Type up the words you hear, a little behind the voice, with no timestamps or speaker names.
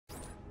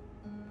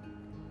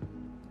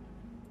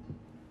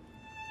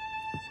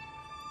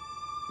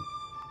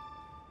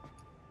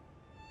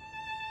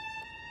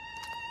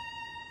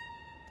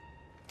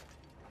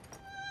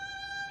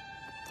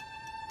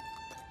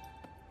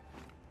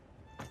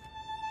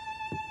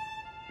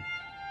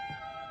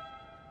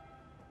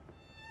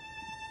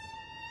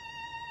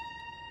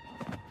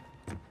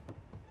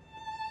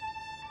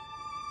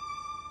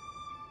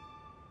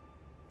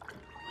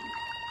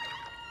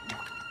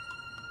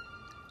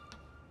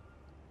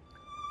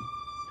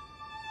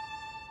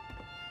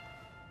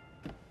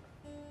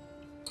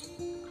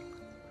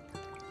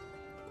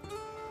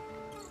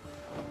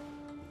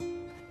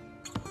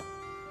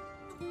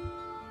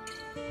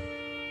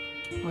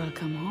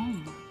Welcome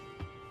home.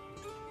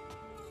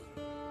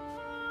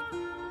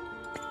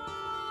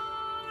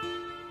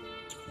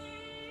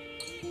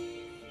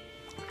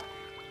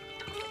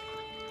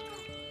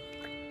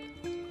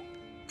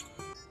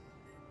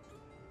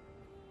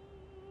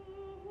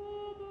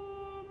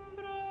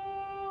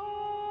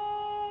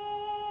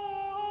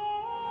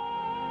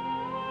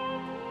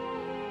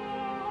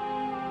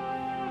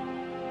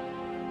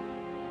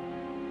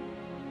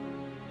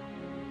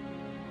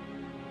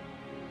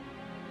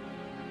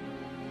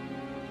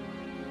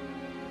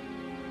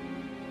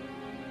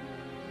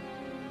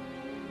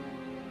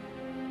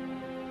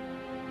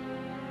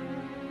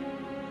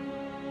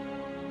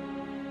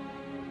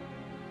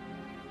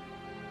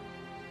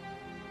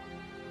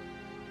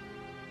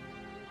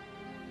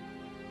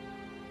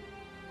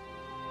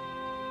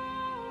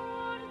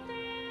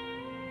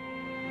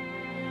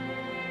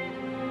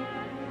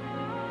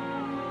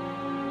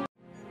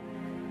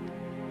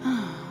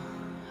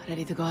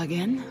 Ready to go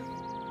again?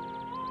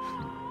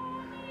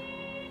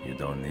 You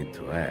don't need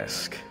to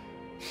ask.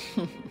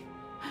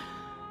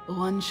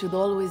 One should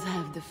always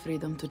have the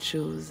freedom to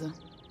choose.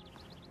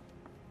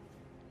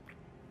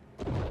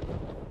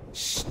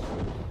 Shh!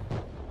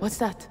 What's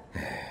that?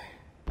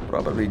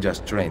 Probably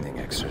just training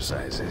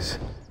exercises.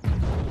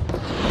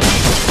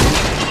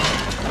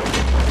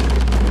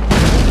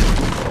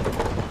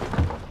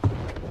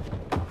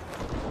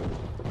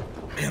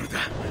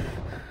 Mierda.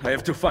 I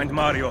have to find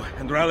Mario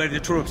and rally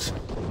the troops.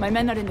 My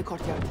men are in the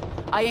courtyard.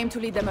 I aim to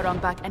lead them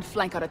around back and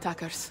flank our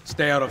attackers.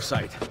 Stay out of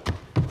sight.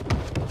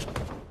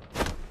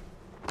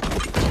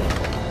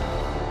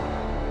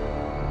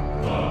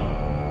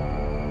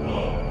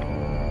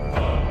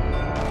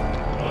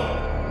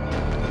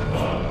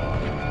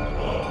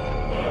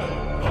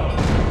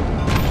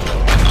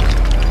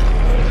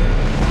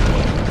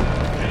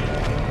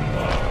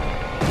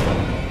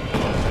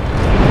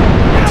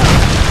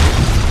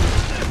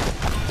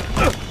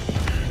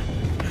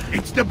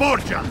 It's the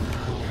Borgia!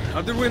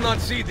 How did we not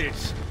see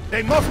this?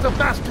 They must have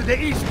massed to the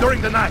east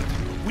during the night.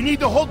 We need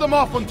to hold them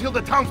off until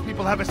the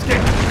townspeople have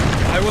escaped.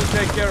 I will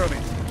take care of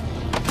it.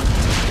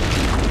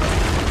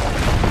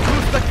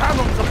 Use the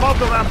cannons above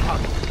the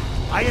rampart.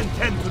 I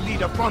intend to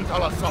lead a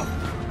frontal assault.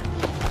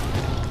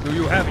 Do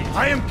you have it?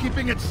 I am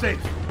keeping it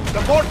safe.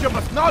 The Borgia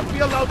must not be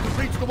allowed to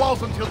breach the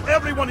walls until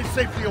everyone is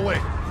safely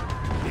away.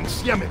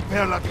 Insieme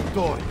per la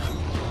vittoria.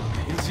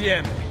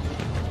 Insieme.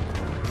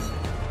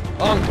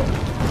 Uncle,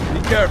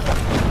 be careful.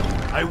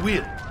 I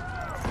will.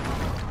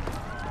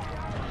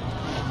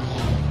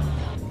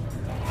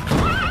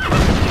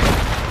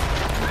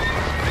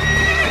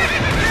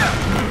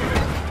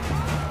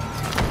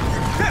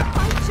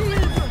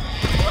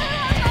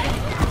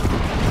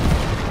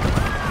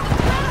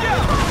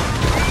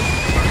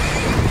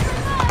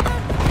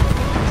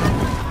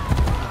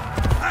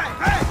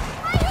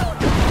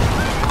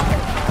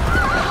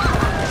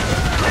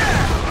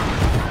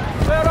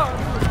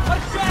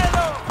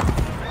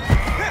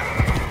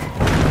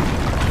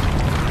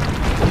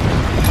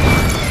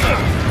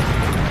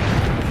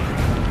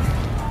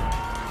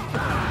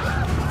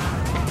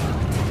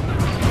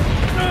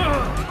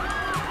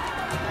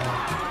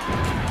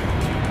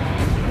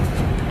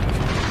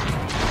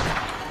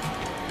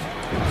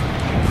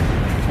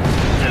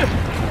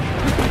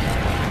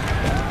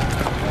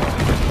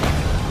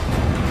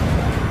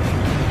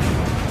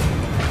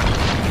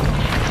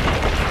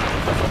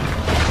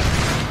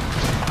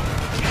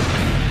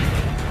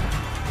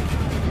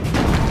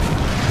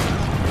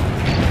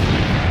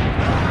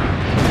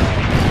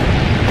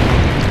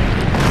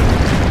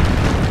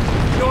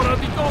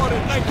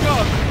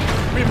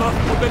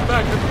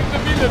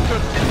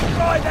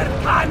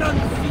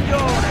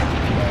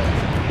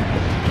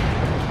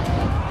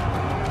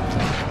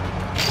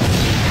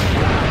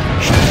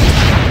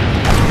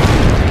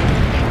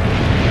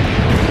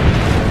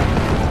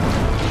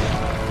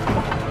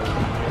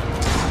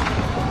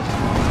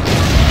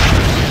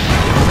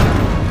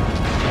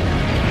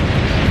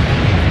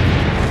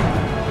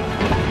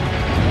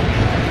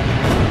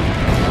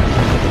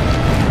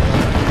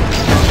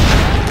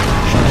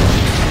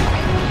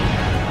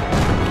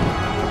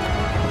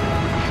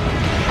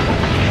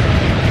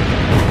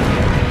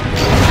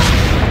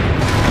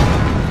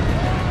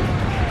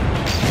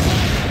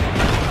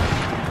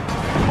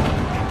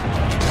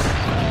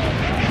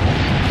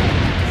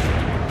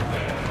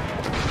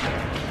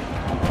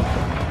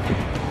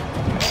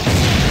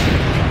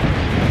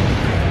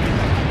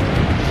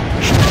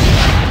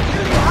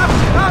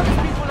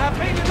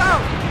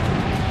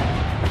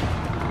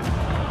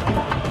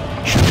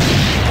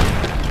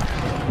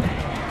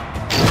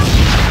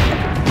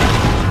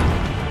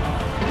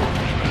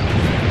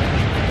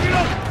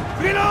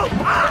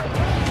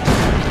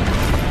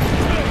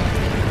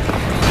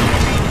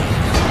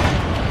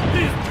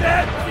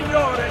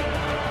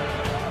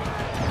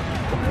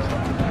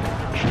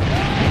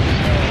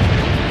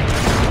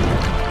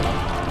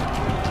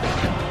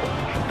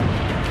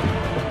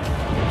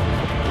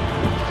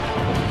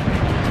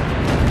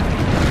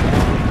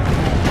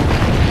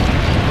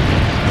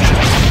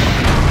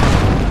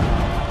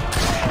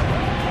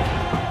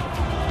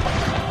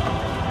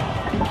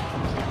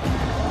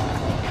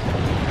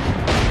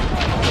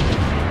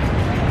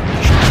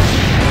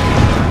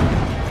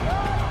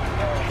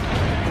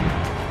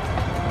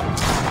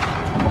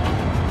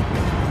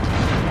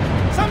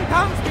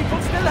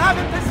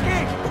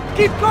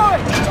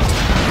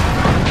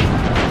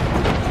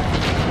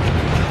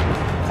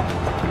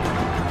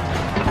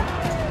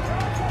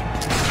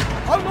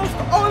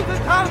 All the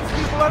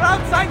townspeople are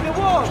outside the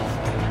walls!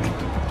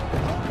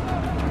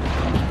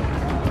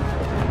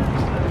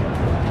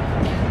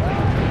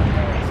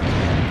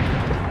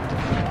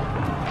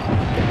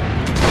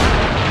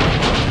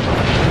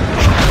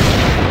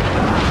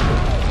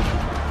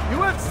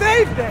 You have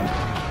saved them!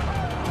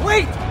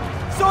 Wait!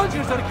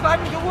 Soldiers are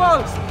climbing the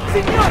walls!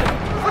 Signore!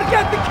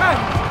 Forget the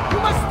cannons! You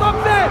must stop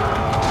them!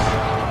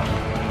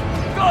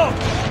 Go!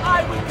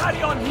 I will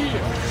carry on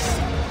here!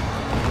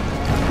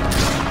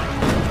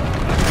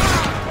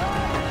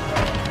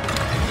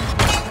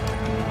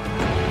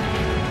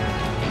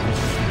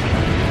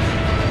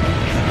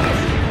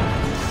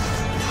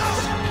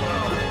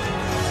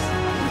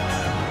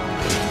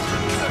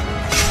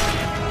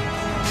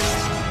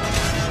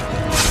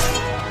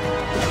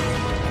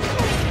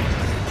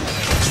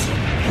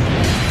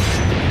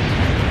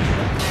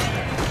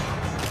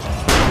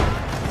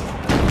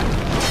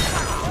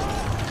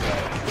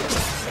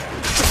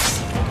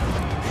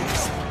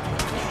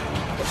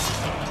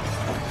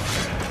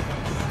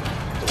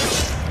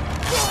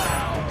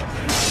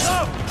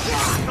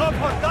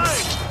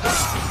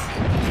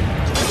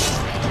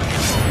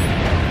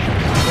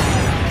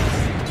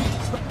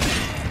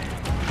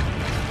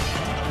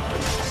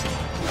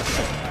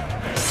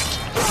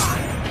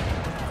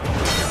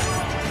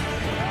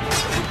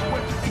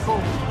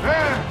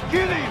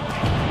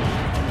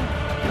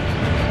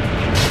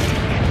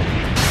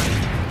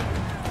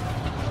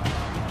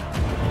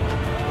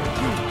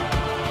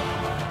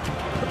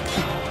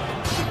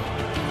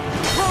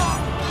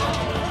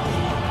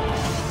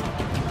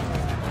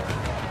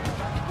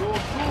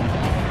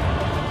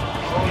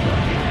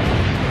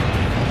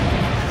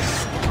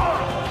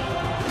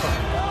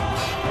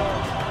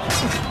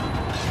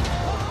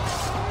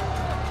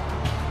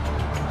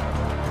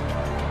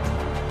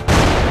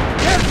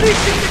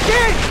 Reaching the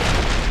gate!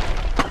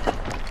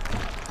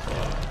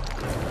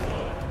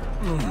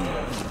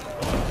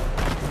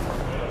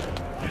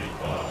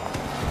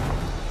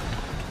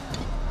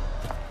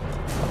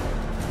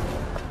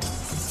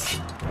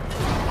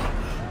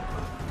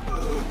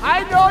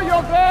 I know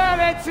you're there,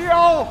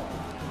 Ezio!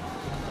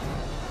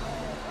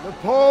 The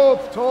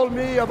Pope told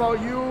me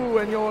about you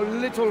and your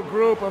little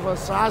group of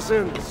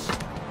assassins.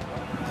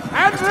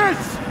 And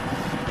this!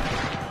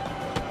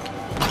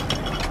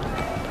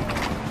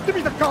 Give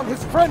me the gun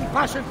his friend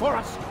fashioned for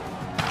us!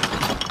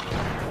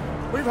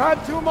 We've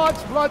had too much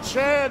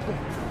bloodshed.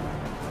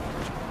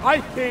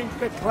 I think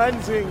the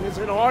cleansing is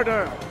in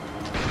order.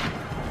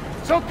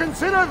 So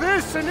consider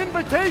this an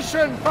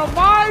invitation from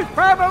my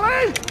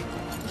family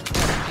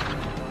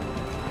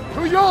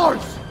to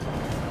yours!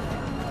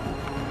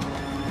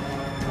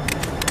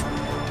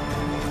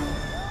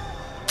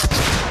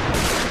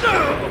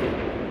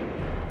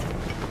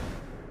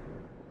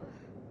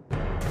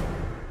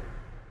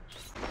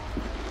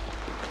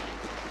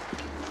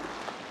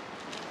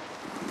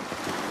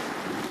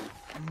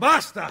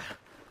 Basta!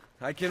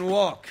 I can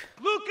walk.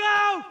 Look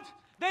out!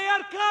 They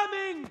are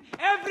coming!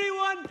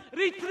 Everyone,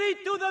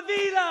 retreat to the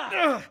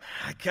villa!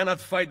 I cannot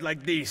fight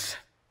like this.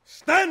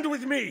 Stand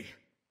with me!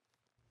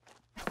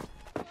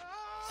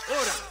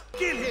 Ora,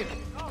 kill him!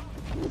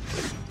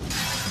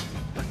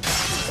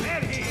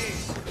 There he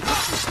is!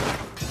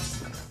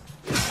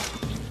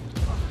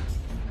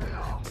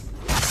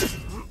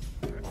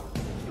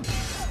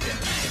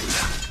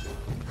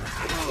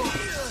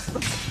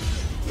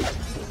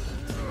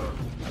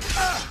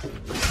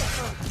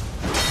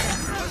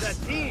 For the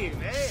team,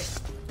 eh?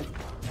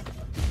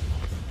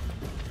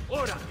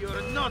 Ora,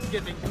 you're not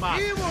getting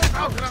past. He won't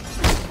out.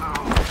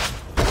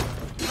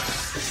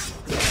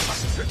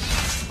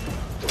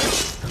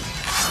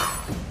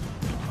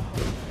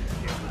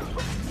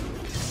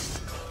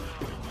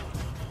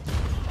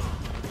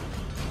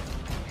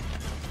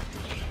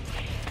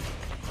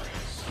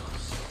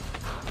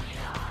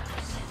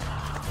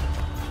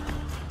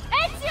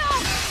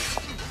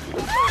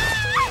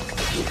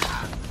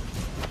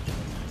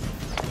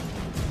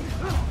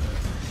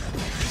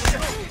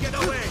 Get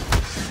away!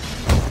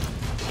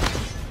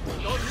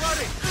 Don't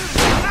worry!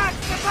 That's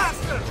the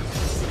bastard!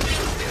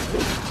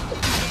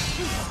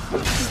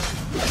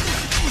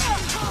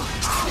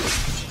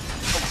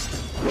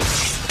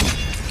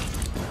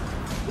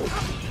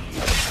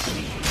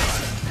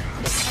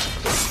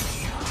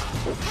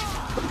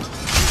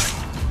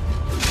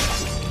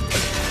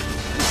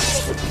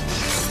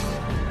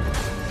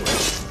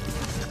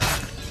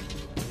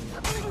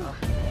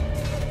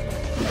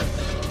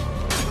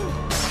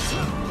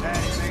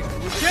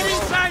 Get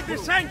inside the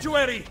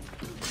sanctuary!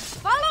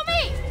 Follow me!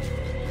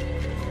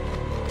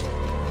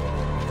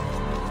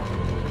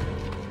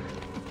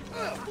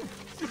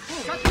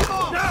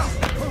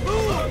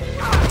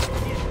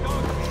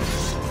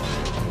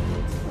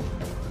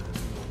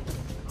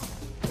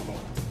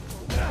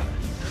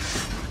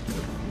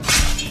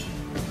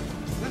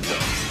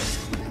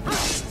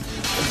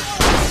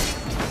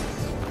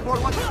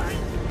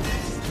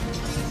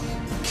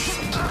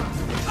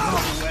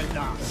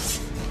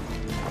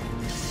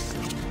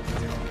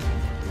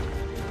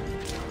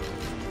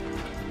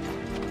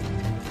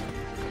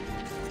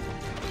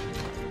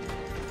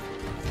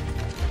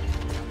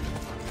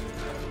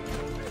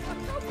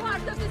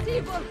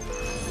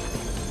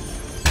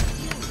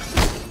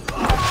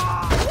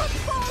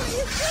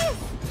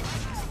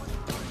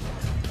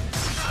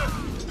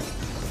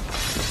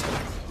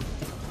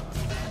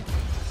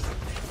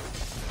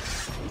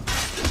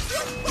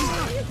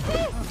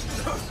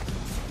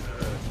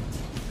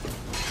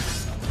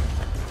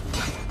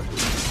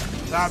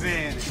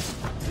 bene.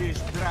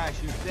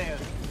 Distraci te.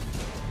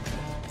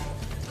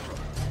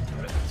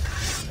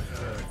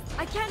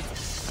 I can't...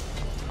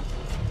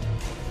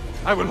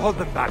 I will hold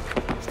them back.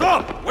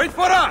 Stop! Wait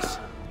for us!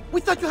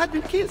 We thought you had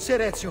been killed, Sir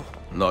Ezio.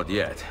 Not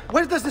yet.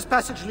 Where does this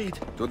passage lead?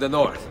 To the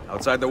north,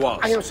 outside the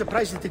walls. I am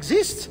surprised it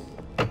exists.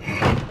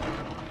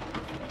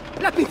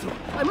 Let me through.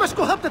 I must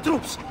go help the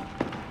troops.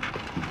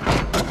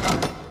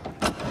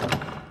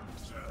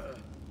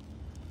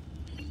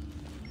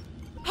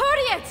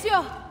 Hurry,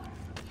 Ezio!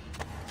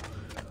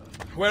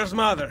 Where's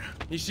Mother?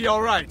 Is she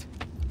all right?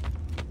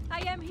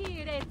 I am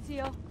here,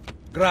 Ezio.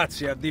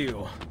 Grazie a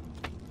Dio.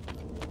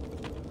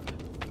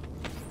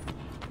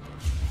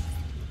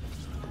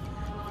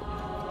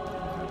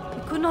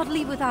 We could not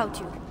leave without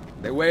you.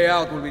 The way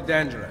out will be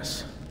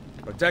dangerous.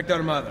 Protect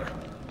our mother.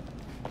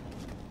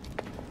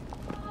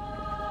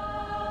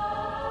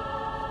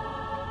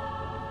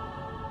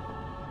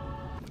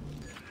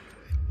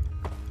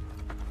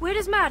 Where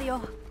is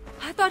Mario?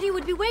 I thought he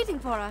would be waiting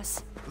for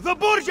us. The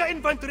Borgia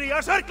infantry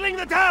are circling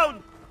the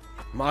town!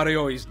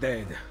 Mario is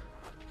dead.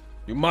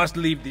 You must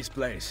leave this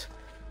place.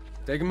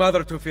 Take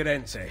Mother to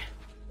Firenze.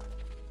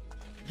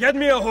 Get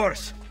me a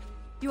horse!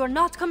 You are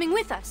not coming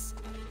with us.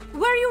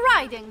 Where are you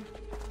riding?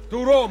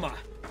 To Roma!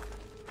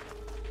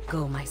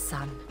 Go, my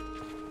son.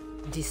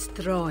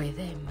 Destroy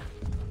them.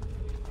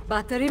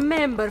 But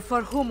remember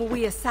for whom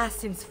we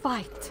assassins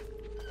fight.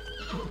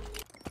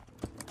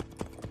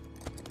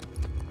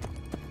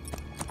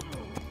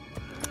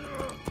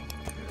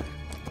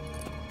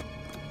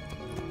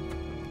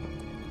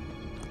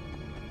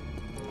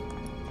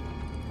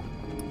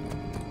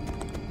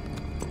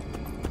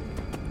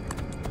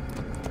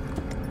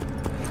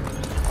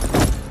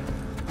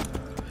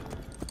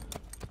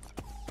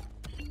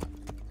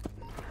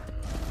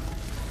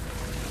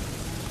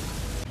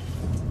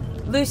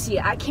 Lucy,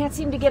 I can't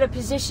seem to get a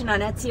position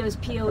on Ezio's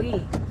POE.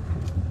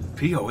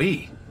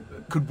 POE?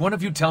 Could one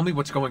of you tell me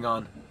what's going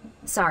on?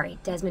 Sorry,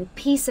 Desmond.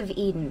 Peace of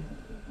Eden.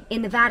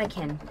 In the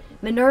Vatican,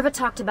 Minerva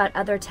talked about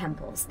other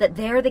temples, that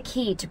they're the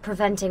key to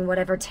preventing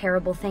whatever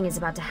terrible thing is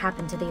about to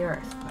happen to the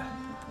Earth.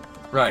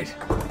 Right.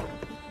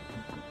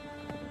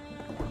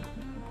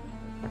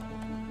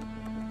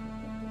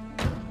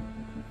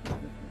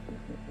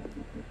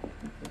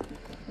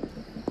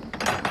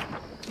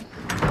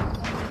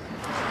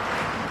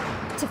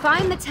 To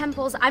find the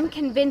temples, I'm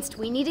convinced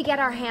we need to get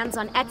our hands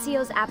on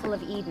Ezio's Apple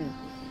of Eden.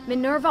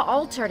 Minerva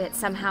altered it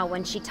somehow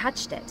when she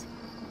touched it.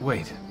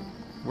 Wait,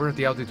 we're at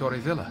the Auditore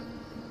Villa.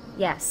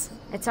 Yes,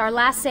 it's our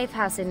last safe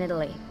house in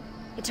Italy.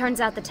 It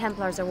turns out the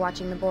Templars are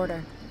watching the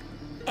border.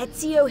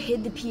 Ezio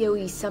hid the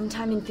POE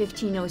sometime in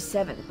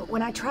 1507, but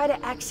when I try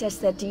to access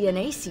that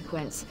DNA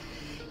sequence,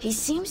 he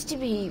seems to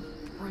be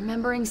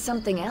remembering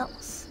something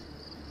else.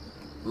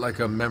 Like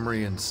a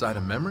memory inside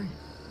a memory?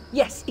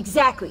 Yes,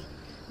 exactly.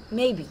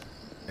 Maybe.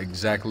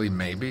 Exactly,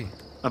 maybe.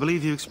 I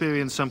believe you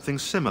experienced something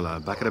similar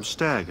back at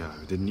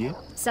Abstergo, didn't you?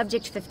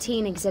 Subject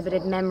 15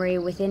 exhibited memory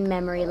within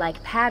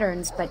memory-like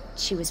patterns, but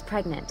she was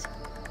pregnant.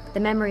 The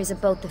memories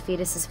of both the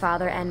fetus's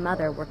father and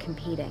mother were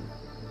competing.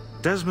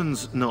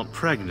 Desmond's not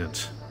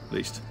pregnant, at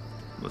least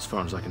as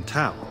far as I can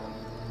tell.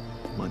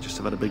 Might just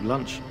have had a big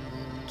lunch.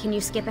 Can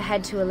you skip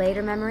ahead to a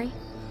later memory?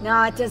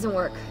 No, it doesn't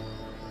work.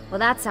 Well,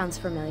 that sounds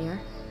familiar.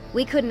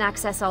 We couldn't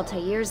access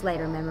Altair's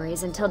later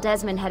memories until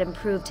Desmond had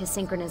improved his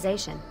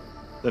synchronization.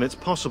 Then it's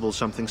possible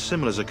something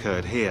similar's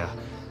occurred here.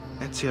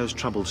 Ezio's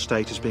troubled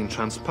state is being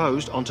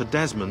transposed onto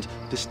Desmond,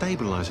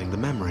 destabilizing the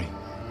memory.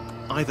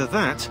 Either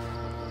that,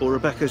 or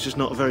Rebecca's just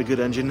not a very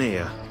good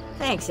engineer.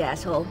 Thanks,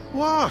 asshole.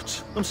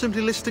 What? I'm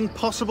simply listing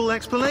possible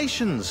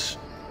explanations.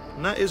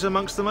 And that is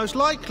amongst the most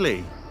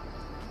likely.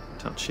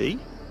 Touchy?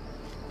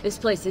 This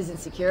place isn't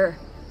secure.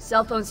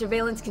 Cell phone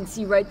surveillance can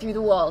see right through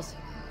the walls.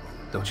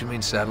 Don't you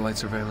mean satellite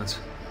surveillance?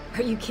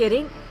 Are you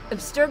kidding?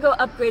 Abstergo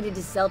upgraded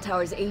his cell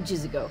towers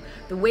ages ago.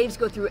 The waves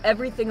go through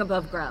everything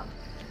above ground.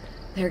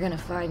 They're gonna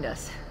find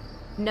us.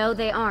 No,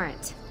 they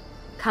aren't.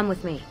 Come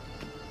with me.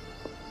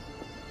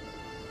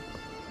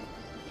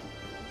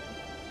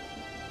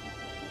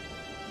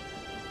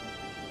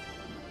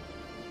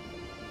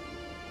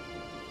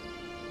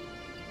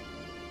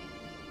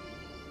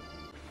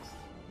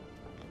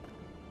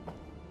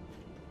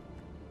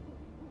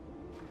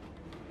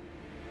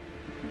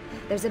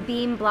 There's a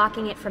beam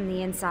blocking it from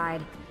the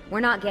inside. We're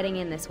not getting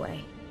in this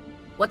way.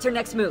 What's our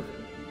next move?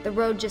 The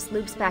road just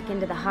loops back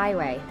into the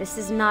highway. This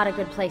is not a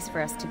good place for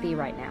us to be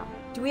right now.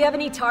 Do we have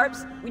any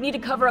tarps? We need to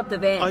cover up the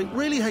van. I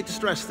really hate to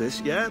stress this,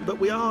 yeah, but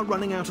we are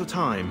running out of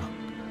time.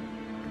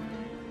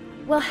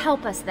 Well,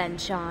 help us then,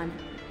 Sean.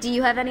 Do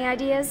you have any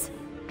ideas?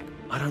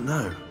 I don't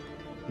know.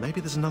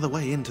 Maybe there's another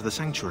way into the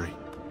sanctuary.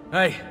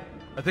 Hey,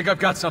 I think I've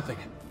got something.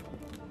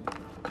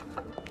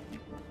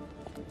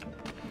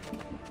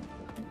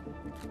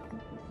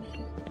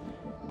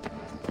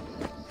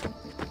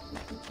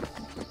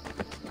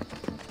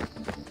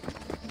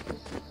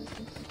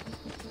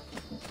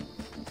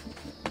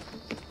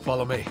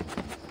 Follow me.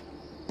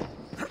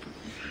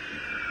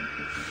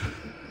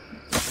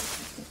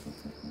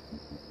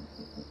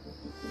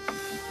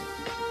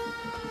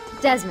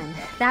 Desmond,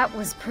 that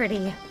was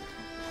pretty...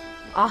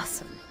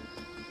 awesome.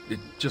 It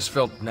just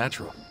felt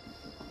natural.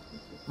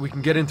 We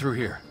can get in through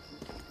here.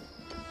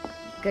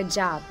 Good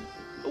job.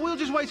 We'll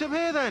just wait up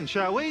here then,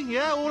 shall we?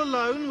 Yeah, all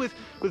alone, with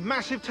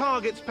massive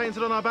targets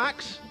painted on our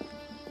backs?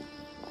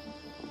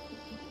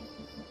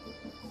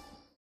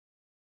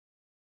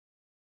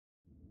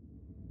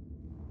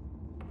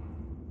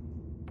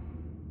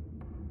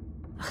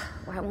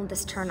 Why won't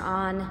this turn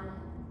on?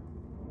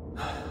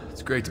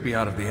 It's great to be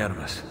out of the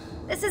Animus.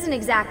 This isn't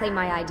exactly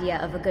my idea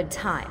of a good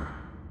time.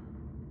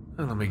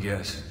 Well, let me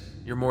guess.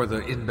 You're more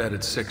the in-bed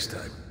at 6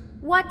 type.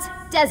 What?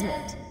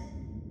 Desmond?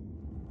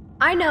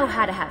 I know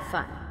how to have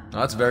fun. Oh,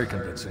 that's very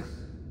convincing.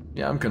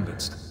 Yeah, I'm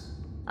convinced.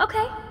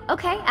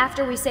 Okay,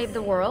 after we save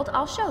the world,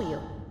 I'll show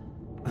you.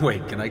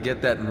 Wait, can I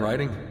get that in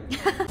writing?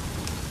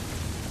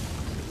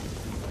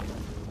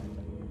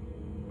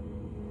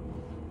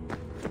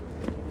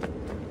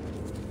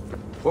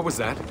 What was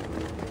that?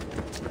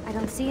 I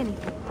don't see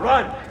anything.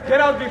 Run! Get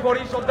out before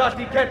I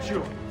soldati catch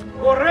you!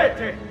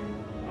 Correte!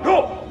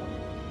 Go!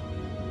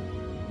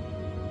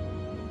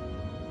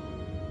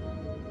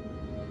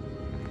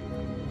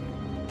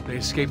 They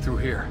escaped through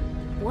here.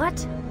 What?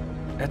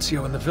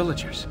 Ezio and the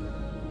villagers.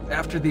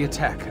 After the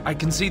attack, I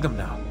can see them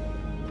now.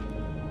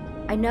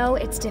 I know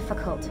it's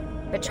difficult,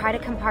 but try to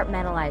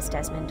compartmentalize,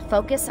 Desmond.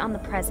 Focus on the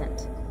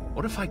present.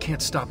 What if I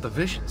can't stop the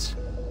visions?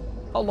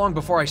 How long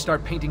before I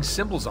start painting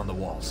symbols on the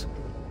walls?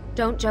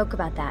 Don't joke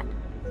about that.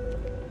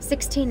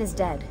 16 is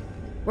dead.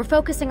 We're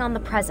focusing on the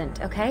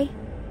present, okay?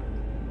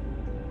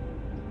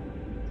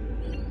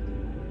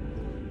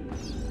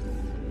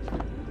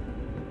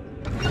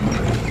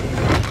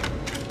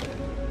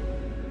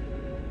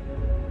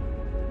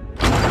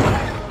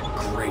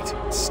 Great,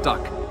 it's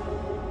stuck.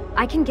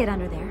 I can get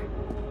under there.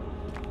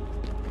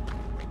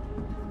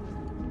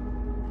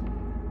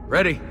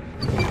 Ready?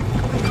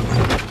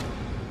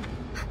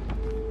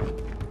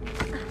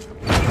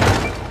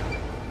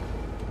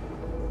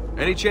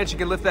 Any chance you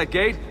can lift that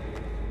gate?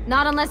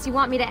 Not unless you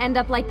want me to end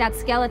up like that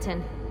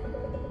skeleton.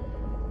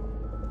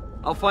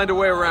 I'll find a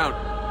way around.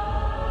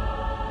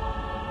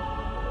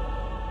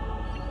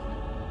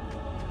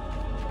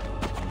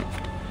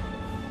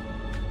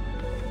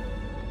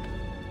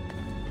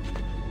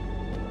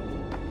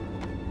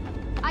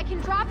 I can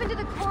drop into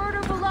the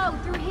corridor below,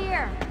 through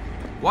here.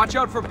 Watch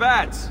out for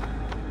bats!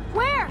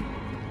 Where?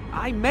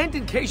 I meant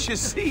in case you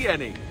see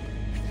any.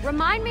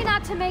 Remind me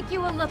not to make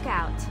you a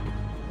lookout.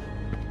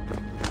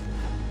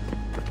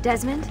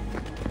 Desmond?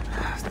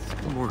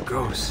 More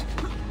ghosts.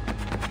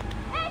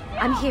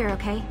 I'm here,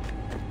 okay?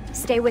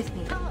 Stay with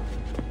me.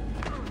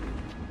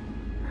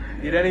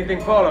 Did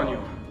anything fall on you?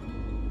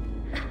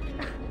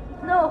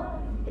 No.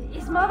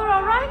 Is Mother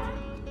all right?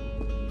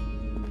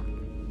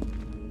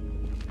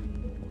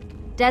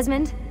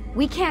 Desmond,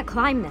 we can't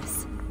climb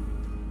this.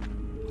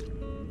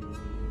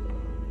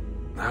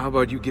 How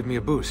about you give me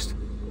a boost?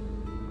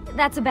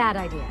 That's a bad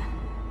idea.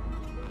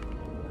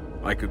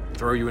 I could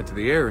throw you into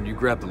the air and you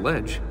grab the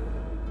ledge.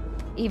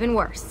 Even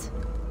worse.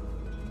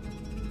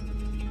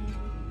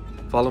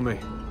 Follow me.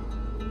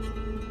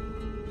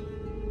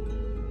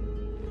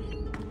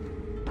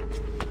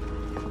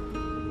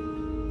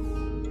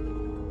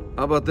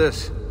 How about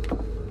this?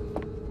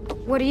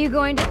 What are you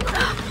going to...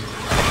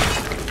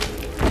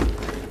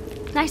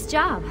 Nice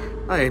job.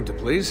 I aim to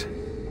please.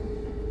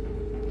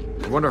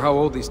 I wonder how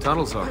old these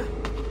tunnels are.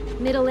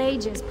 Middle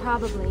Ages,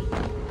 probably.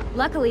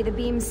 Luckily, the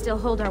beams still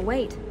hold our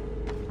weight.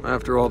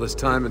 After all this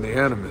time in the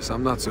Animus,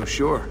 I'm not so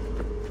sure.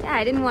 Yeah,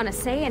 I didn't want to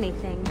say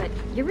anything, but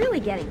you're really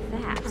getting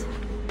fat.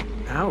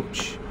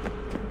 Ouch.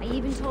 I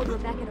even told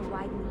Rebecca to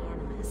widen the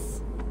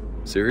Animus.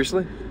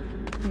 Seriously?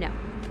 No.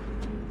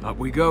 Up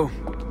we go.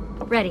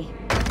 Ready.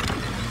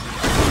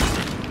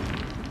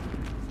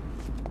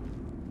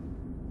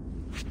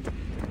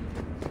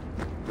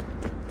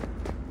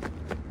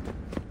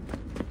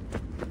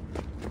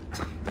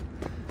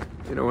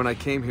 You know, when I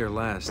came here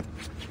last...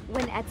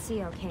 When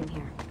Ezio came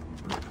here.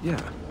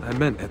 Yeah, I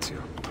meant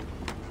Ezio.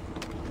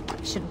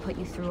 I shouldn't put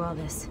you through all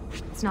this.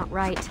 It's not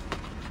right.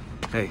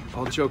 Hey,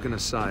 all joking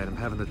aside, I'm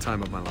having the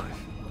time of my life.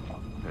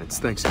 It's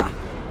thanks to you.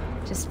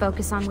 Just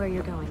focus on where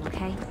you're going,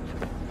 okay?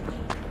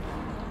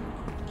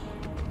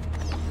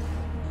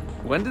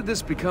 When did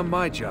this become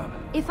my job?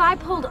 If I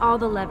pulled all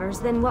the levers,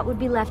 then what would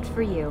be left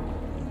for you?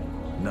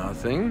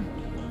 Nothing.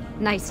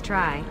 Nice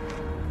try.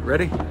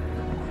 Ready?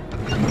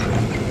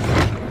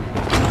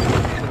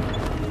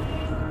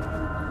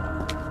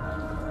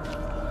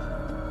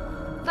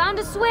 Found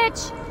a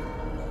switch!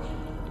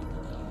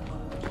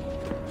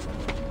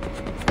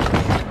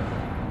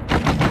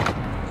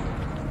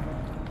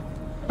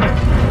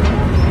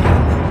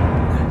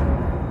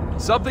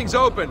 Something's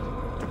open!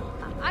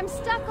 I'm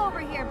stuck over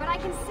here, but I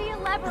can see a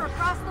lever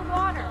across the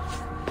water.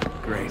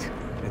 Great.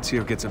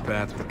 Ezio gets a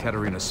bath with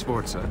Caterina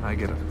Sforza, and I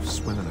get a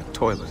swim in a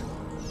toilet.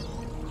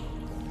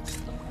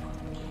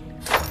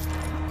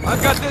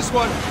 I've got this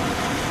one!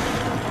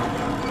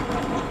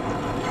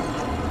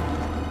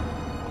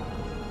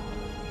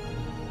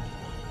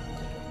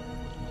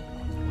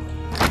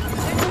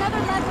 There's another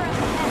lever at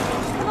the end.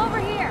 Come over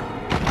here.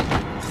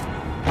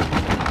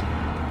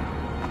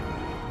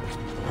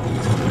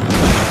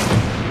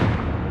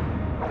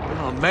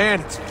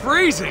 man, it's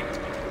freezing!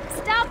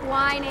 Stop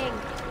whining.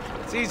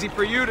 It's easy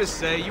for you to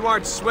say. You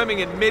aren't swimming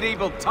in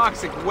medieval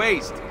toxic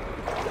waste.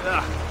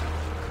 Ugh.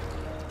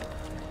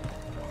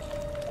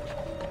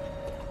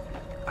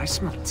 I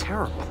smell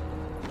terrible.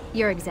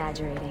 You're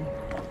exaggerating.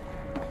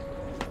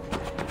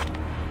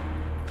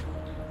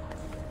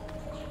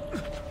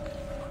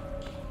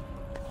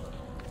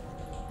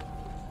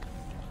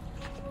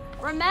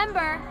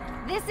 Remember,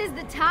 this is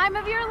the time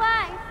of your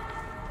life.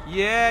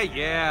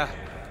 Yeah.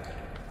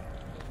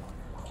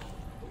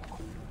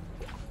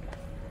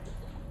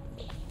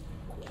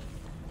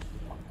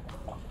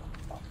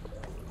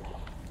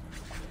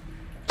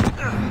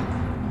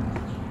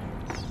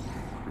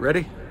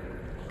 Ready?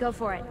 Go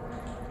for it.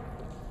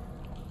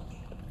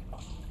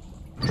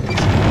 Okay,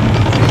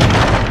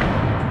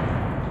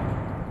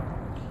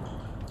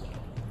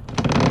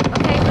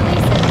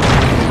 release it.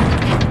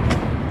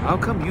 How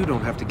come you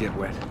don't have to get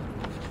wet?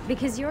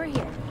 Because you're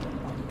here,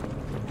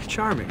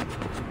 Charming.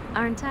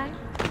 aren't I?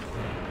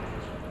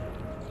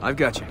 I've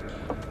got you.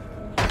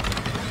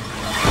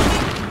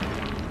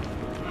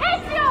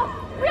 Ezio!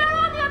 We are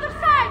on the other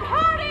side!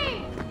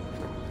 Hurry!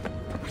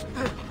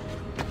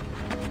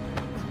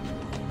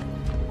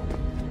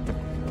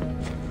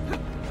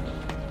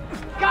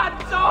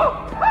 Cazzo!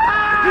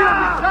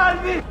 Ah!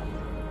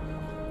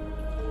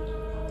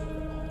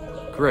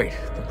 Great,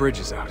 the bridge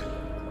is out.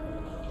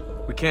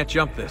 We can't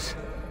jump this.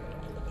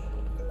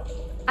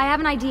 I have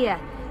an idea.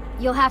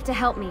 You'll have to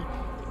help me.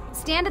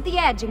 Stand at the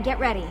edge and get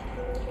ready.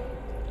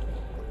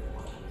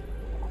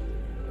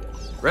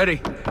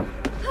 Ready?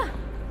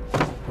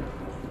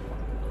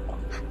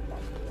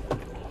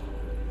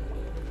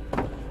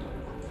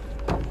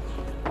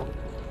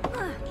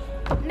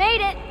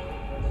 Made it!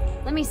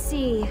 Let me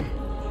see.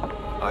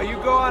 Oh, you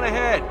go on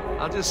ahead.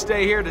 I'll just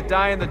stay here to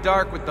die in the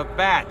dark with the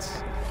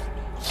bats.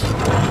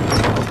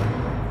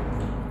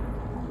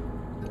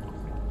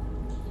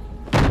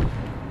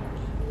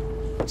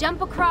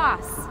 Jump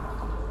across.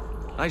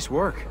 Nice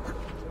work.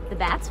 The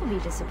bats will be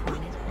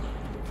disappointed.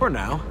 For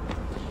now.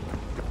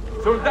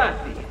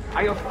 Soldati,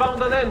 I have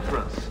found an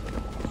entrance.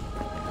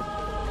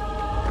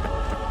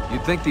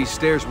 You'd think these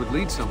stairs would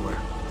lead somewhere.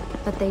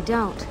 But they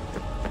don't.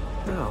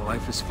 No,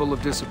 life is full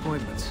of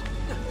disappointments.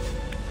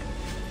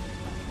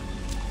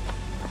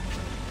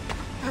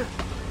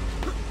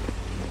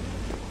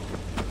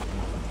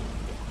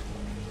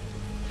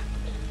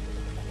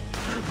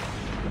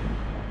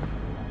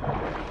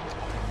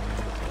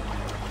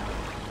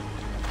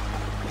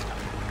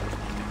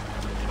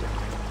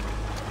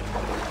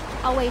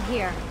 I'll wait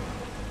here.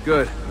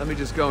 Good. Let me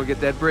just go and get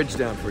that bridge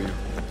down for you.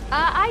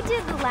 I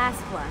did the last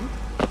one.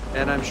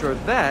 And I'm sure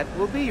that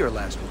will be your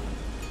last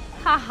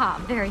one. Haha,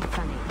 very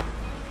funny.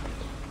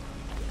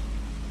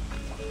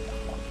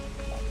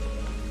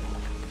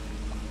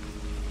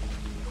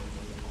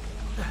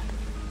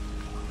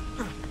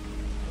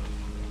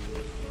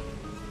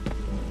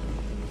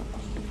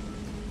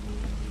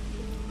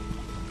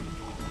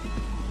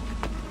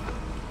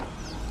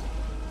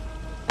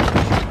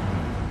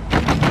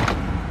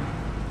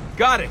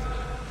 Got it!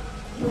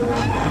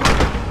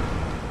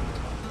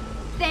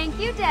 Thank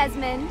you,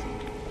 Desmond.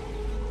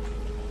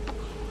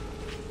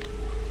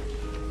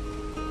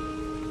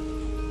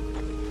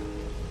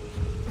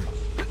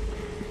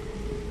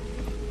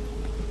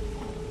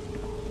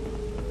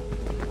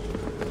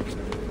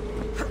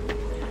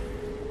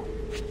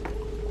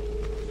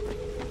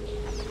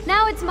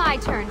 Now it's my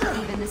turn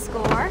to even the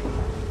score.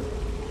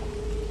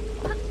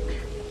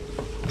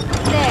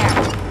 There.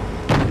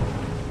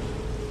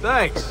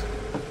 Thanks.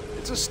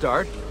 It's a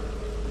start.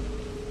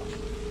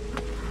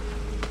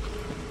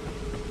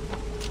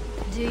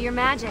 Do your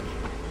magic.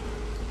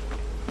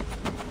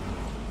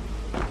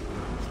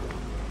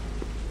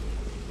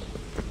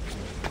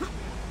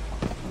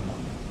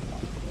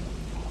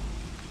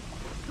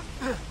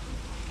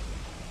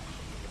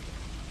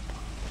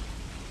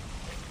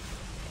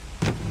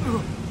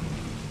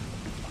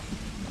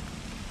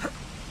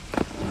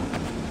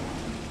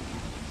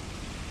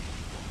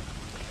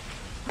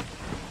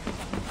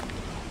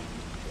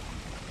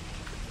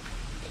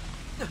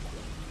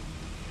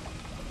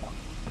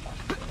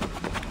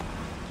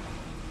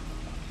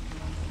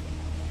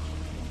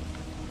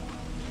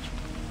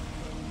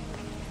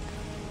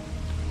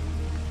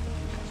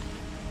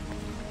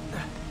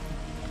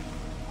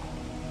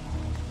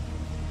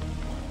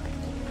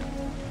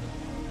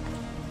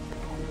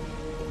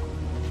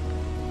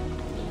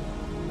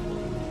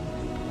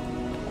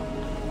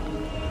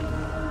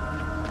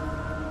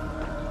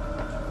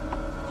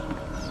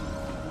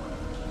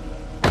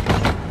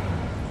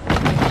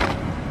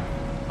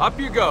 Up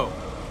you go.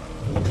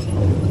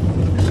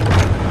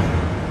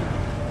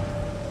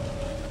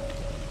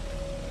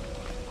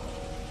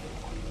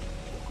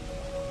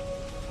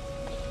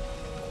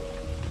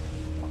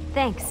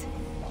 Thanks.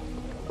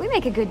 We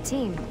make a good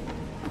team.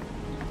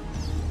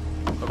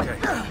 Okay.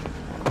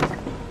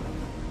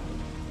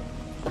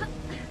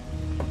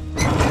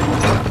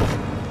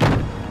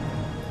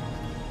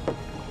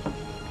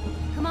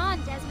 Come on,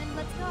 Desmond,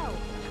 let's go.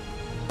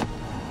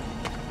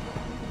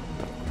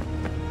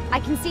 I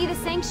can see the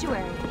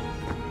sanctuary.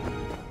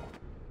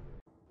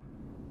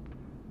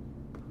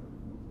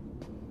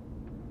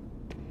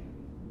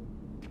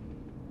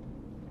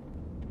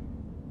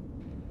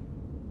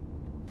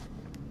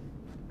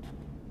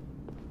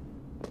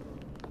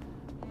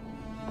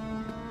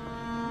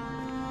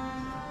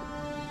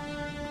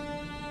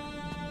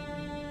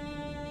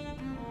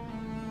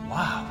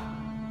 Wow.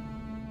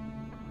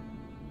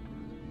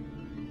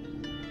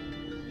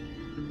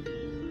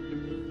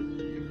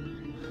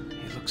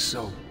 He looks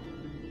so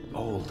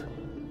old.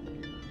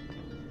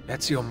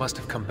 Ezio must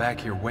have come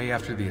back here way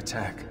after the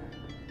attack.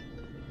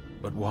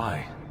 But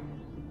why?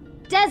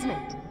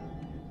 Desmond!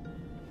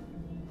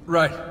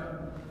 Right.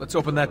 Let's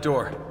open that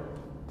door.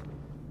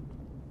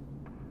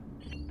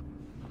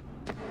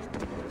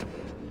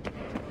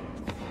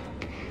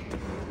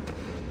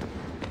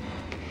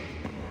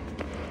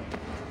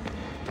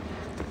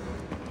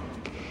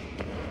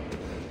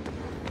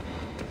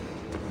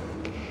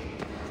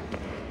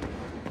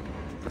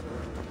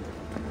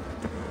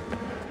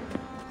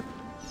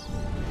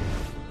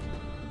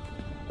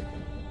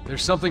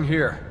 There's something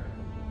here.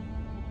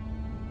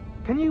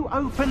 Can you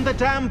open the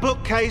damn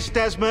bookcase,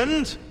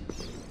 Desmond?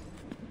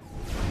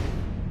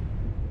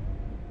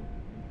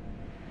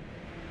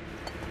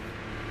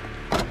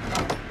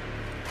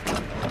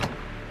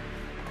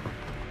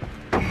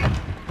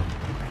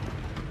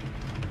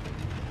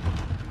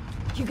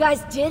 You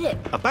guys did it!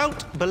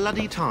 About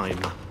bloody time.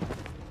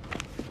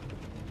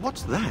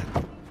 What's that?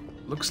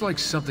 Looks like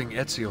something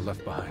Ezio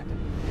left behind.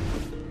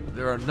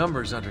 There are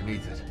numbers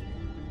underneath it.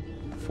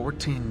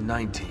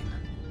 1419,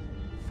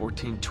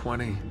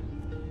 1420,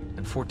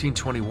 and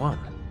 1421.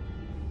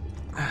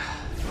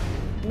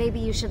 Maybe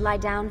you should lie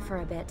down for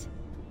a bit.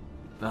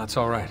 No, it's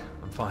all right.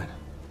 I'm fine.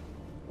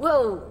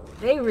 Whoa,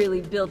 they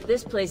really built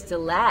this place to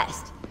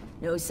last.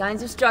 No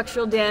signs of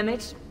structural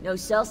damage, no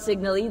cell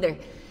signal either.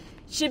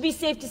 Should be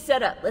safe to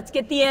set up. Let's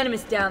get the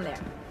Animus down there.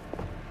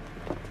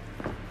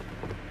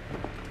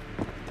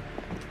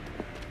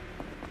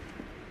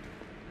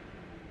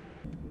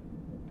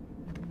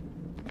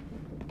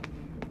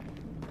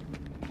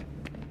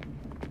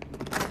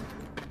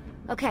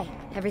 Okay,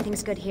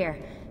 everything's good here.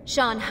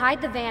 Sean,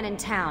 hide the van in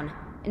town,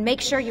 and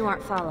make sure you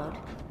aren't followed.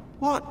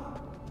 What?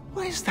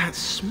 What is that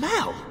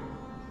smell?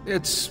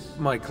 It's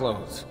my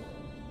clothes.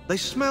 They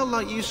smell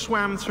like you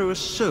swam through a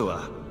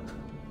sewer.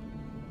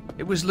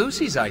 It was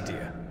Lucy's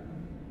idea.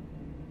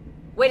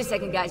 Wait a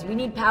second, guys. We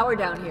need power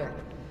down here.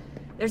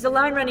 There's a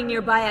line running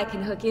nearby I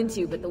can hook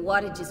into, but the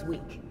wattage is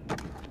weak.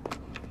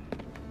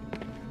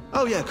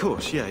 Oh, yeah, of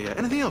course, yeah.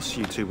 Anything else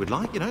you two would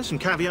like? You know, some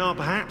caviar,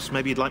 perhaps?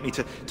 Maybe you'd like me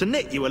to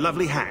knit you a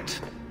lovely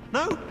hat?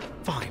 No?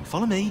 Fine,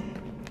 follow me.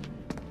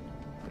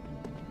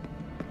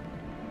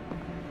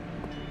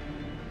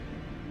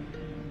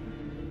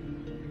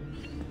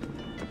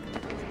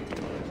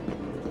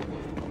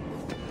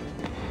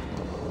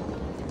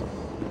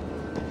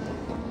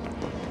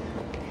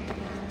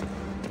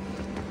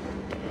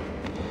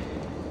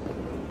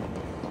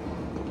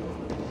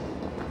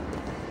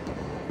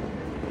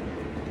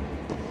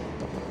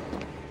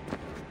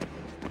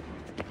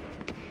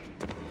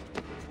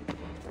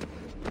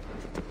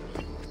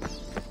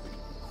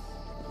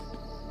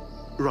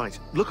 Right,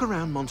 look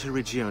around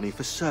Monteriggioni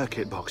for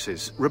circuit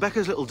boxes.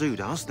 Rebecca's little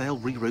doodahs, they'll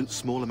reroute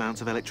small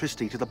amounts of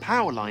electricity to the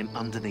power line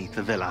underneath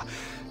the villa.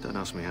 Don't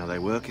ask me how they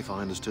work. If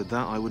I understood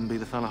that, I wouldn't be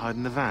the fella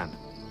hiding the van.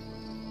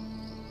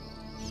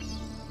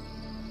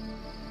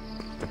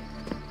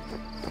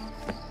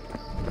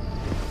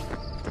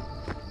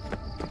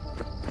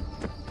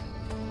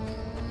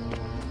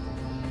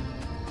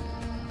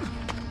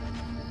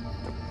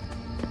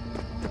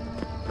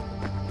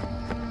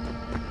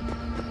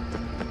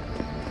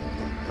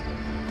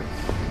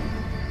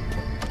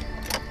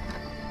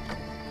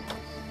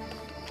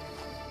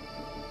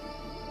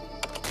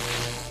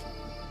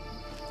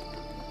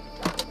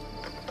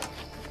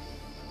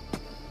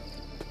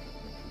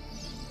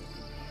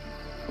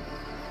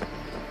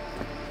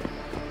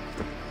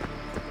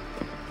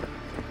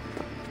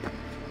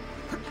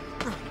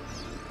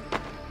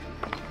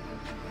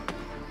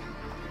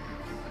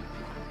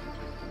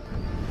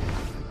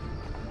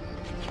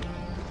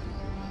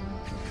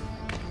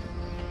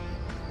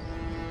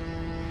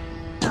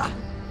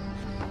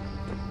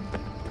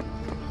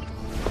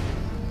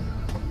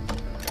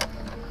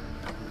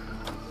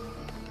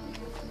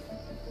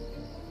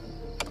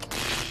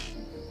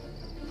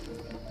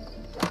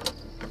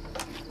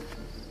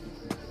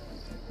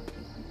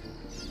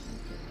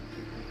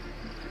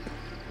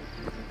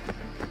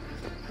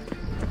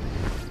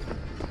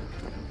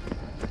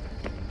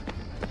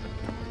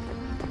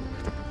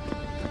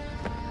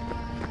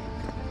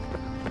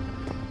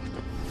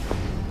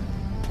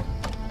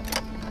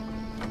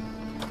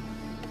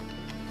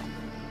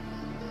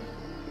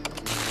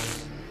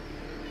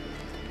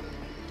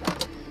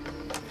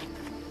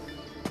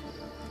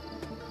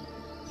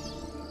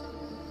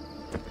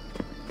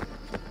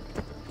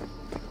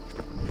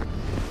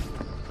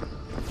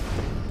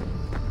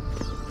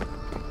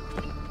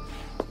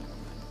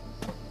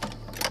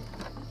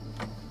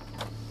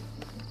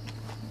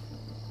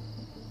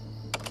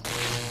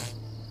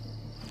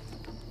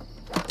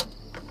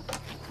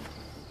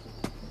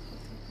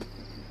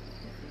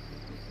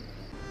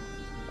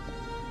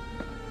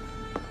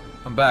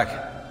 I'm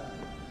back.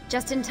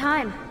 Just in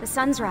time. The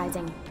sun's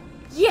rising.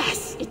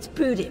 Yes, it's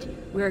booted.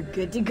 We're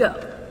good to go.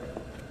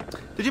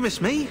 Did you miss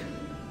me?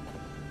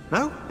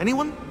 No?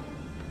 Anyone?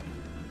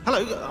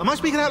 Hello? Am I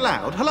speaking out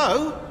loud?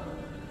 Hello?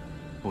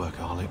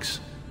 Workaholics.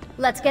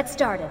 Let's get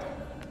started.